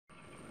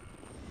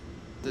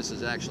This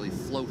is actually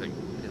floating.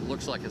 It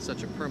looks like it's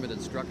such a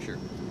permanent structure.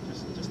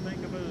 Just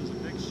think of it as a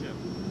big ship,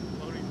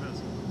 floating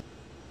vessel.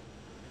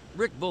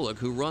 Rick Bullock,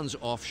 who runs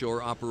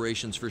offshore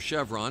operations for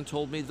Chevron,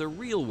 told me the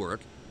real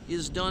work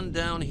is done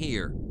down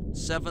here,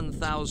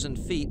 7,000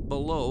 feet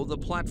below the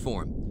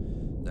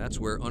platform. That's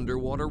where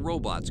underwater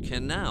robots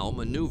can now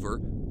maneuver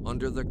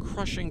under the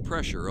crushing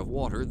pressure of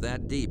water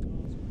that deep.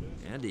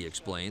 And he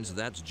explains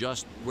that's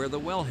just where the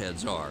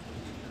wellheads are.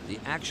 The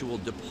actual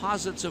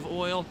deposits of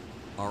oil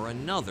are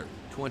another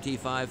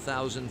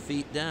 25,000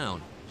 feet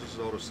down. This is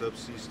all the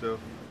subsea stuff.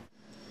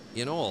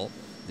 In all,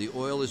 the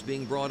oil is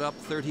being brought up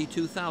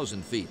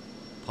 32,000 feet,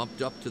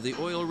 pumped up to the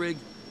oil rig,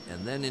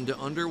 and then into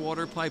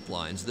underwater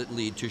pipelines that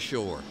lead to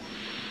shore.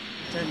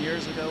 10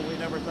 years ago, we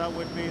never thought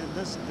we'd be in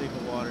this deep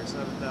of water,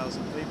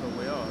 7,000 feet, but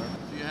we are.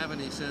 Do you have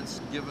any sense,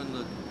 given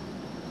the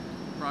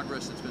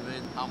progress that's been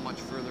made, how much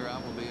further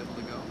out we'll be able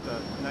to go?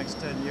 The next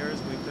 10 years,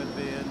 we could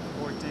be in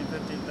 14,000,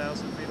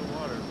 15,000 feet of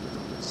water.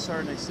 To a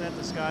certain extent,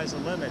 the sky's the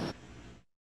limit.